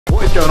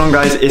What's going on,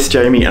 guys? It's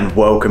Jamie and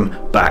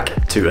welcome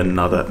back to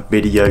another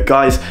video.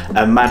 Guys,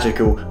 a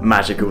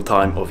magical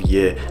time of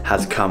year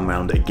has come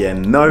round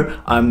again.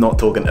 No, I'm not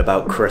talking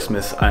about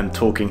Christmas, I'm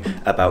talking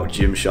about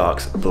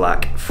Gymshark's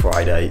Black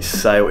Friday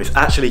sale. It's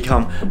actually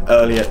come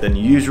earlier than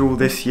usual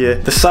this year.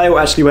 The sale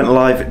actually went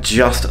live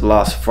just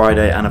last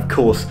Friday, and of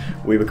course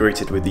we were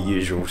greeted with the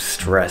usual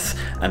stress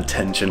and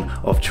tension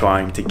of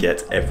trying to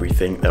get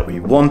everything that we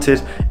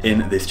wanted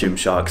in this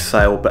Gymshark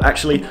sale. But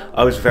actually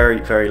I was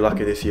very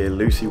lucky this year.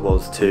 Lucy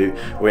was too.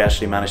 We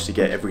actually managed to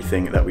get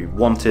everything that we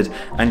wanted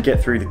and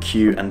get through the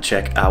queue and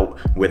check out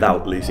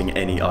without losing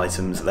any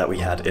items that we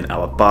had in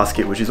our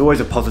basket, which is always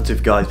a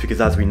positive, guys,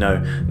 because as we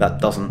know, that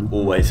doesn't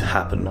always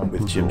happen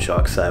with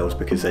Gymshark sales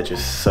because they're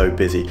just so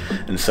busy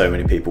and so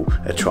many people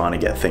are trying to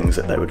get things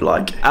that they would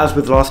like. As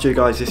with last year,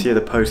 guys, this year the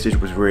postage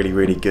was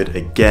really good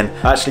again.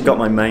 I actually got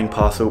my main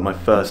parcel, my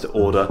first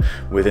order,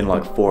 within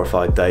like 4 or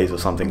 5 days or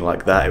something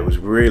like that. It was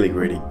really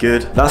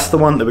good. That's the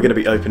one that we're going to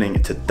be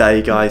opening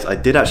today, guys. I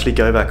did actually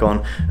go back on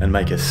and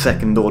make a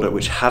second order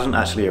which hasn't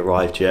actually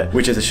arrived yet,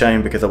 which is a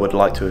shame because I would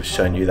like to have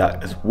shown you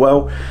that as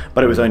well,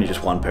 but it was only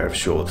just one pair of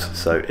shorts,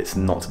 so it's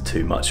not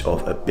too much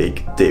of a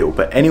big deal.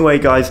 But anyway,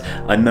 guys,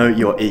 I know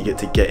you're eager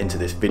to get into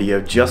this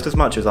video just as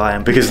much as I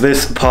am, because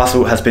this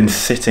parcel has been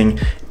sitting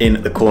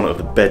in the corner of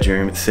the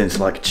bedroom since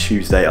like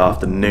Tuesday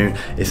afternoon.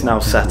 It's now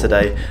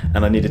Saturday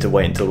and I needed to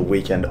wait until the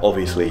weekend,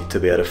 obviously, to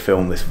be able to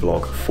film this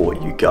vlog for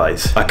you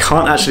guys. I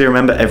can't actually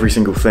remember every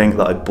single thing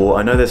that I bought.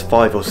 I know there's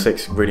 5 or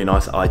 6 really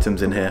nice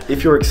items in here.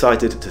 If you're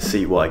excited to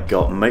see what I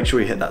got, make sure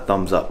you hit that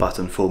thumbs up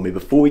button for me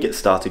before we get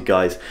started,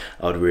 guys.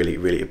 I would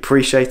really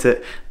appreciate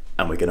it,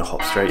 and we're gonna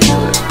hop straight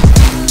into it.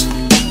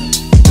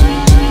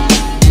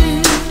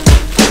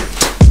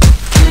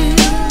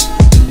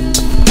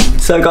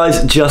 So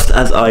guys, just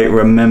as I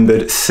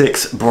remembered,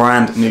 6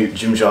 brand new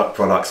Gymshark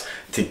products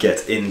to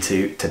get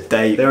into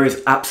today. There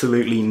is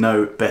absolutely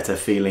no better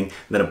feeling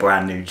than a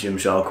brand new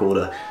Gymshark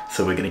order,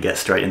 so we're gonna get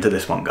straight into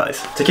this one,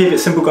 guys. To keep it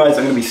simple, guys,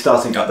 I'm gonna be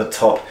starting at the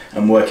top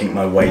and working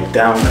my way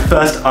down. The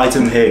first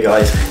item here,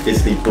 guys,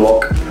 is the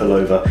block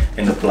pullover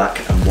in the black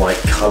and white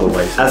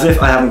colorways. As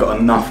if I haven't got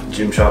enough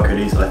Gymshark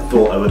hoodies, I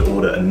thought I would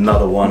order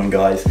another one,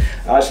 guys.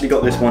 I actually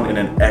got this one in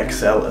an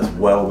XL as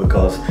well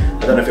because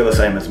I don't know if you're the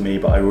same as me,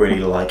 but I really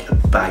like a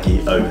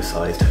baggy,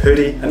 oversized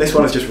hoodie. And this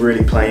one is just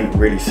really plain,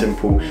 really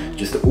simple,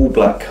 just all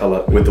black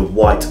color with the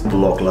white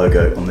block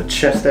logo on the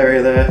chest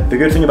area there. The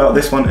good thing about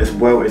this one as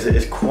well is it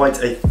is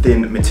quite a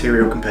thin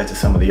material compared to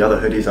some of the other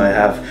hoodies I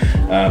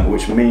have,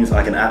 which means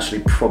I can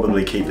actually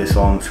probably keep this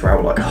on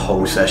throughout like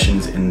whole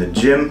sessions in the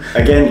gym.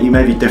 Again, you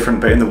may be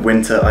different, but in the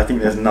winter, I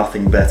think there's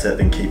nothing better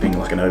than keeping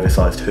like an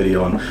oversized hoodie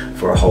on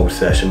for a whole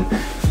session.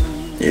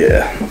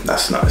 Yeah,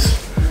 that's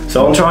nice.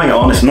 So I'm trying it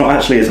on. It's not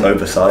actually as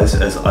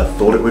oversized as I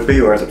thought it would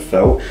be or as it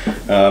felt,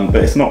 but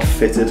it's not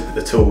fitted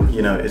at all.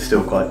 You know, it's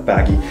still quite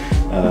baggy.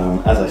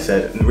 As I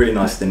said, really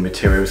nice thin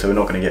material, so we're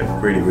not going to get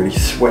really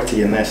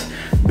sweaty in this.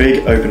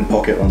 Big open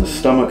pocket on the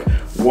stomach,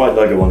 white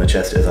logo on the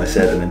chest, as I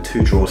said, and then 2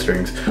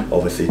 drawstrings,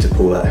 obviously, to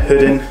pull that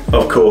hood in.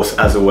 Of course,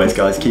 as always,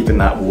 guys, keeping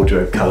that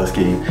wardrobe color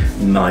scheme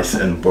nice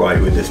and bright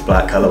with this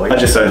black colorway. I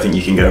just don't think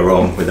you can go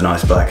wrong with a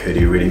nice black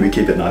hoodie, really. We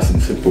keep it nice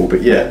and simple,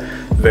 but yeah,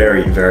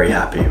 very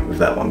happy with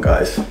that one,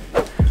 guys.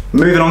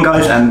 Moving on,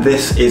 guys, and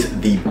this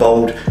is the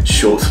bold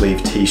short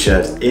sleeve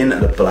t-shirt in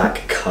the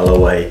black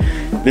colorway.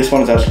 This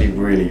one is actually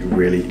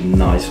really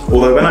nice.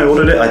 Although when I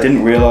ordered it, I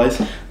didn't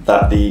realize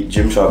that the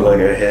Gymshark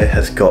logo here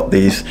has got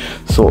these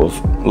sort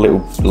of little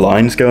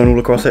lines going all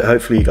across it.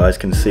 Hopefully you guys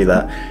can see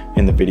that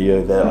in the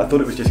video there. I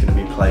thought it was just going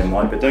to be plain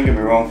white, but don't get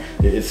me wrong,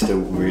 it is still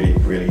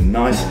really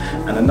nice.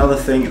 And another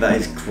thing that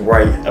is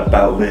great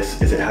about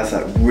this is it has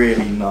that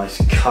really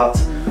nice cut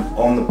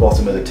on the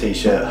bottom of the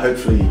t-shirt.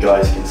 Hopefully you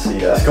guys can see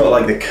that. It's got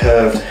like the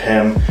curved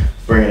hem,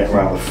 bringing it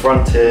around the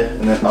front here,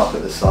 and then up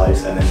at the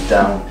sides, and then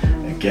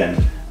down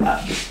again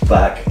at the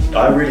back.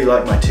 I really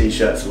like my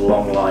t-shirts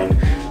long line,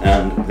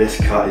 and this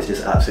cut is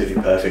just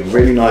absolutely perfect.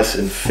 Really nice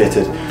and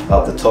fitted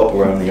up the top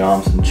around the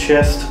arms and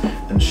chest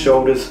and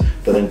shoulders,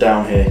 but then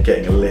down here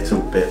getting a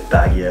little bit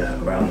baggier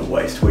around the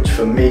waist, which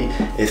for me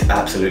is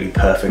absolutely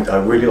perfect. I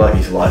really like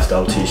these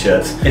lifestyle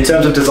t-shirts. In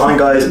terms of design,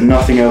 guys,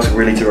 nothing else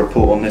really to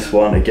report on this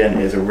one. Again,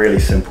 it is a really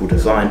simple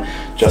design,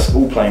 just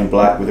all plain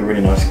black with a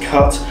really nice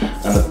cut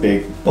and a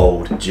big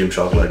bold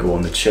Gymshark logo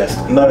on the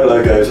chest. No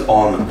logos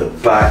on the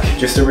back,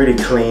 just a really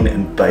clean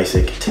and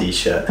basic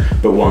t-shirt,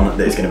 but one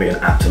that is going to be an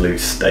absolute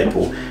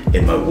staple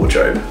in my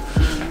wardrobe.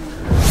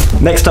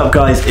 Next up,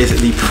 guys, is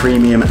the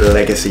Premium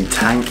Legacy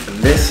Tank.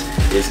 This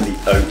is the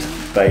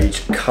oat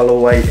beige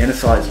colorway in a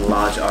size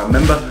large. I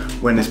remember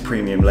when this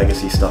Premium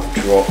Legacy stuff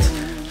dropped,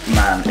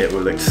 man, it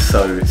will look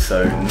so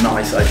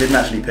nice. I didn't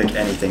actually pick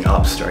anything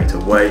up straight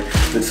away,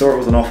 but saw it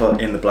was an offer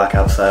in the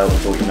Blackout sale and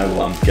thought, you know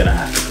what, I'm gonna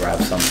have to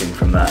grab something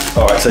from that.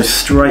 All right, so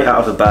straight out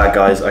of the bag,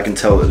 guys, I can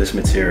tell that this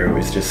material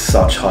is just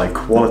such high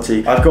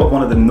quality. I've got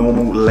one of the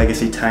normal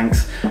legacy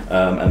tanks,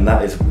 and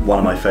that is one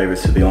of my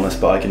favorites, to be honest,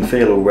 but I can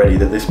feel already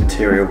that this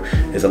material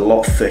is a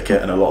lot thicker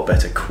and a lot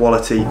better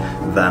quality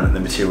than the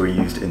material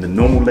used in the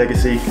normal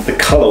legacy. The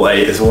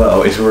colorway as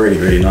well is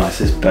really nice,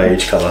 this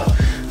beige color.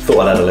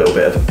 Thought I'd add a little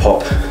bit of a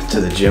pop to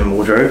the gym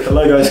wardrobe. The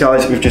logos,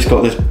 guys, we've just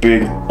got this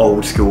big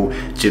old school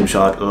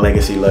Gymshark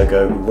legacy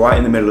logo right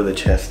in the middle of the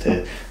chest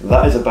here.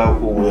 That is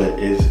about all there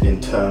is in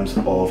terms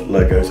of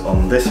logos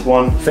on this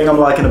one. Thing I'm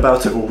liking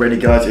about it already,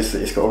 guys, is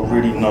that it's got a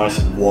really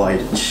nice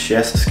wide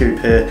chest scoop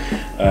here.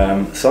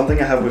 Something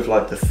I have with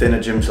like the thinner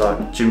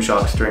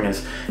Gymshark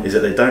stringers is that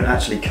they don't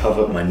actually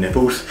cover my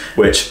nipples,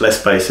 which,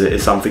 let's face it,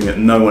 is something that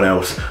no one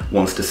else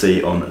wants to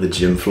see on the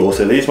gym floor.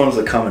 So these ones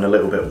that come in a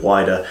little bit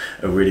wider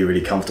are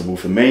really comfortable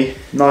for me.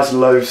 Nice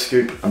low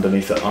scoop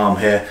underneath the arm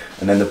here,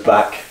 and then the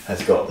back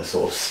has got the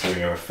sort of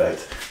stringer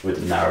effect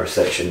with the narrow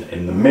section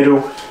in the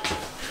middle.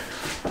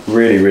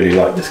 Really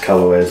like this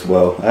colorway as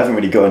well. I haven't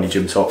really got any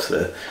gym tops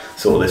that are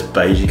sort of this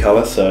beigey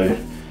color, so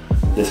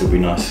this will be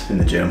nice in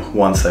the gym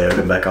once they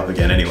open back up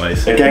again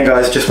anyways. Again,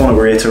 guys, just want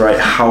to reiterate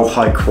how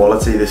high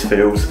quality this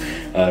feels.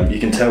 You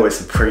can tell it's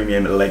the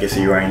premium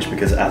legacy range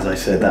because, as I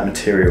said, that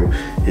material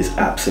is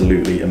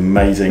absolutely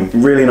amazing.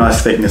 Really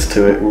nice thickness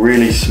to it,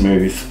 really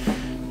smooth.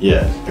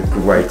 Yeah, a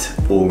great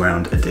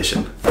all-round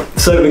addition.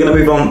 So we're going to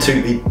move on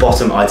to the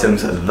bottom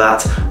items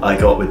that I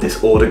got with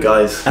this order,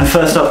 guys. And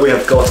first up, we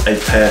have got a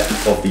pair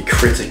of the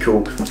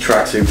Critical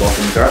tracksuit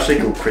bottoms. They're actually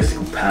called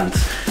Critical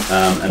pants,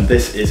 and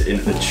this is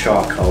in the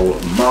charcoal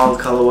marl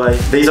colorway.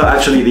 These are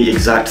actually the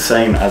exact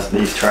same as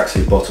these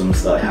tracksuit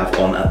bottoms that I have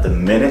on at the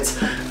minute.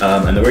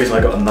 And the reason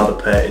I got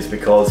another pair is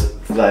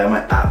because they are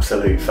my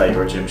absolute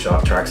favourite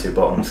Gymshark tracksuit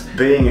bottoms.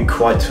 Being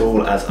quite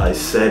tall, as I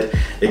said,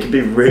 it can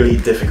be really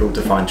difficult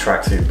to find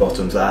tracksuit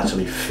bottoms that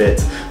actually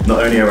fit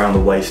not only around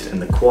the waist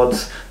and the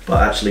quads,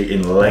 but actually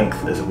in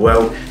length as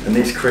well. And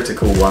these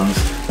Critical ones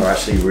are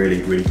actually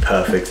really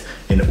perfect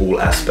in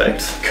all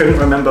aspects. Couldn't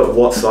remember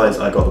what size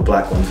I got the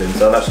black ones in,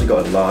 so I've actually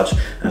got a large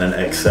and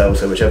an XL,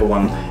 so whichever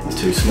one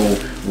is too small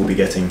will be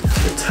getting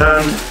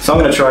returned. So I'm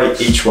going to try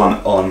each one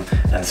on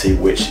and see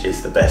which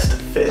is the best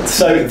fit.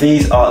 So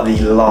these are the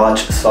large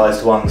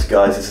sized ones,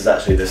 guys. This is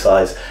actually the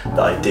size that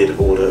I did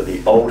order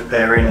the old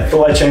pair in. I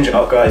thought I'd change it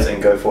up, guys,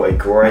 and go for a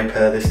grey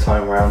pair this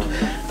time around.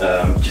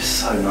 Just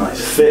so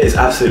nice. Fit is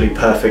absolutely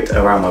perfect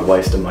around my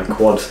waist and my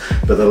quads,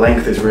 but the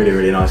length is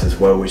really nice as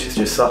well, which is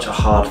just such a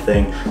hard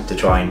thing to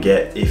try and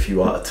get if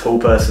you are a tall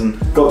person.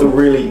 Got the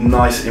really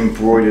nice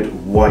embroidered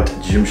white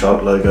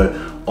Gymshark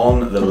logo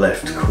on the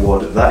left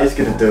quad. That is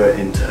going to do it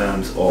in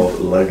terms of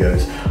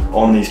logos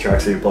on these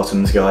tracksuit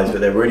bottoms, guys, but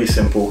they're really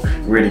simple,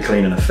 really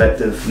clean and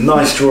effective.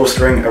 Nice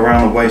drawstring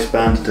around the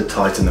waistband to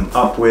tighten them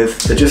up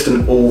with. They're just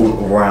an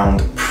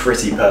all-round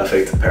pretty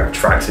perfect pair of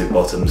tracksuit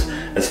bottoms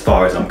as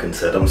far as I'm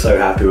concerned. I'm so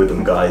happy with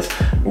them, guys.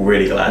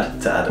 Really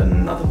glad to add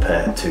another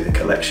pair to the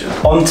collection.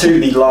 On to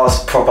the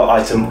last proper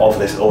item of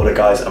this order,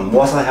 guys, and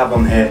what I have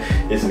on here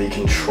is the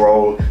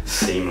Control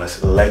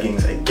seamless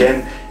leggings,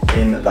 again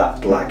in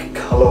that black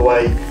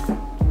colorway.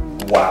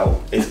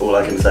 Wow, is all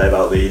I can say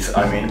about these.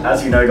 I mean,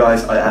 as you know,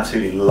 guys, I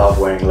absolutely love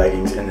wearing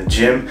leggings in the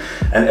gym,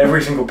 and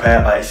every single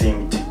pair I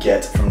seem to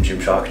get from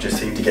Gymshark just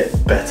seem to get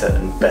better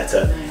and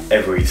better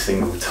every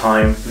single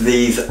time.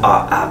 These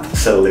are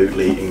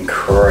absolutely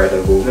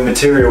incredible. The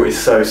material is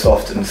so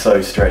soft and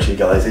so stretchy,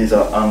 guys. These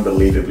are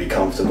unbelievably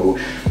comfortable.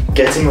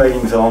 Getting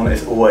leggings on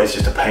is always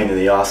just a pain in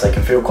the ass. They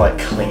can feel quite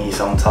clingy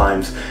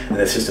sometimes, and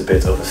it's just a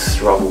bit of a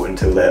struggle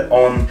until they're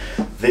on.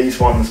 These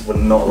ones were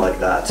not like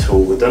that at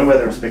all. I don't know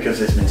whether it's because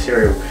this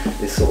material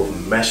is sort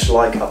of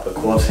mesh-like up the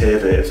quads here,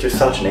 but it's just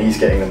such an ease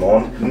getting them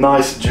on.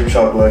 Nice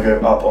Gymshark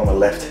logo up on the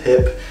left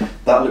hip.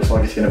 That looks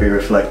like it's going to be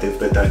reflective,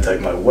 but don't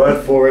take my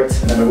word for it.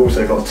 And then we've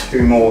also got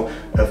two more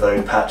of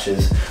those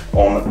patches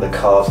on the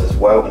calves as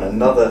well, and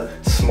another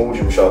small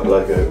Gymshark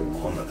logo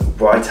on the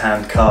right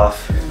hand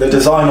calf. The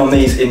design on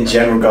these in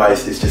general,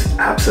 guys, is just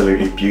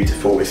absolutely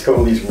beautiful. It's got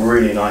all these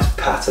really nice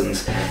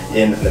patterns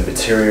in the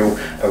material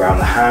around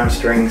the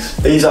hamstrings.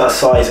 These are a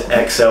size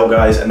XL,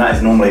 guys, and that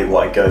is normally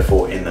what I go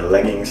for in the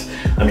leggings.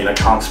 I mean, I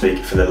can't speak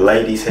for the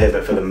ladies here,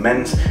 but for the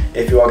men's,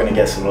 if you are going to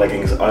get some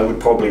leggings, I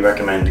would probably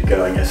recommend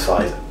going a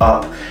size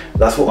up.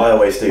 That's what I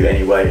always do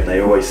anyway, and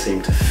they always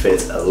seem to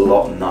fit a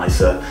lot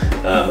nicer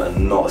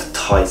and not as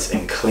tight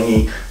and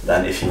clingy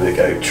than if you were to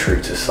go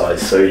true to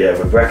size. So yeah, I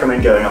would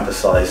recommend going up a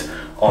size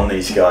on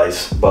these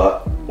guys,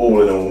 but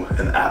all in all,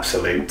 an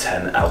absolute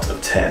 10 out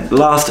of 10.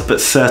 Last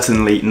but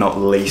certainly not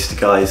least,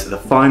 guys, the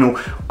final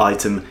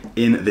item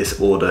in this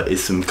order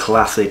is some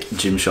classic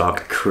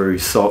Gymshark crew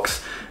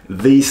socks.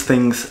 These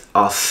things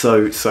are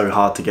so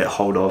hard to get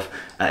hold of,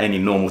 at any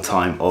normal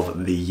time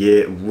of the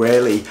year.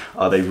 Rarely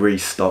are they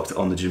restocked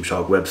on the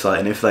Gymshark website,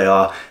 and if they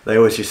are, they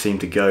always just seem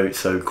to go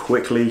so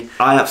quickly.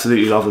 I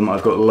absolutely love them.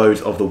 I've got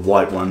loads of the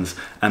white ones,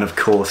 and of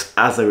course,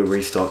 as they were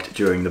restocked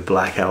during the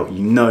blackout, you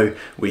know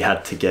we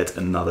had to get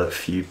another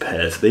few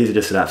pairs. These are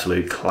just an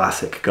absolute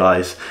classic,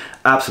 guys.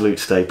 Absolute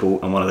staple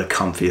and one of the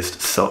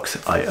comfiest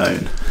socks I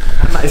own.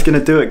 And that is going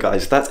to do it,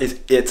 guys. That is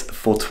it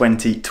for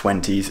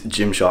 2020's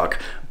Gymshark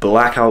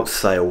Blackout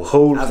sale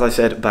haul. As I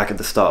said back at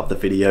the start of the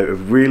video, a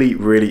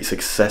really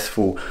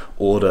successful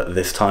order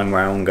this time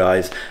round,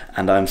 guys,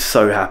 and I'm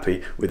so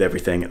happy with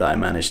everything that I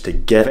managed to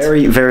get.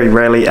 Very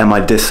rarely am I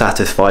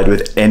dissatisfied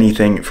with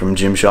anything from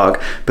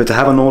Gymshark, but to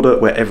have an order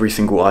where every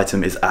single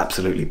item is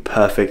absolutely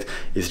perfect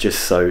is just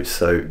so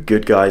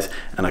good, guys,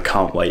 and I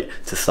can't wait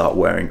to start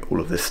wearing all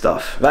of this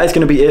stuff. That is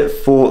going to be it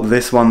for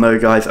this one though,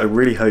 guys. I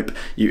really hope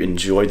you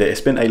enjoyed it. It's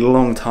been a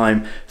long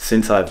time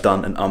since I've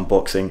done an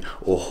unboxing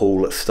or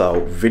haul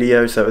style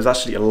video, so it was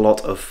actually a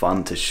lot of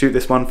fun to shoot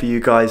this one for you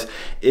guys.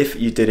 If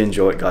you did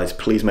enjoy it, guys,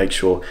 please make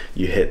sure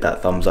you hit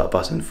that thumbs up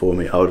button for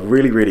me. I would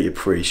really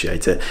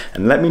appreciate it,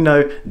 and let me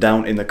know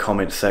down in the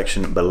comment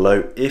section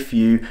below if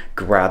you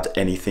grabbed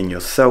anything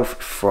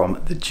yourself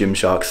from the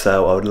Gymshark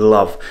sale. I would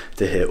love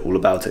to hear all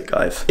about it,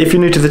 guys. If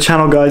you're new to the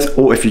channel, guys,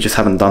 or if you just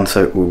haven't done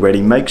so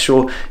already, make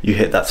sure you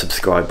hit that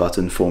subscribe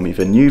button for me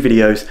for new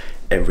videos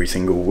every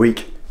single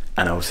week,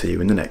 and I'll see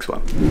you in the next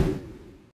one.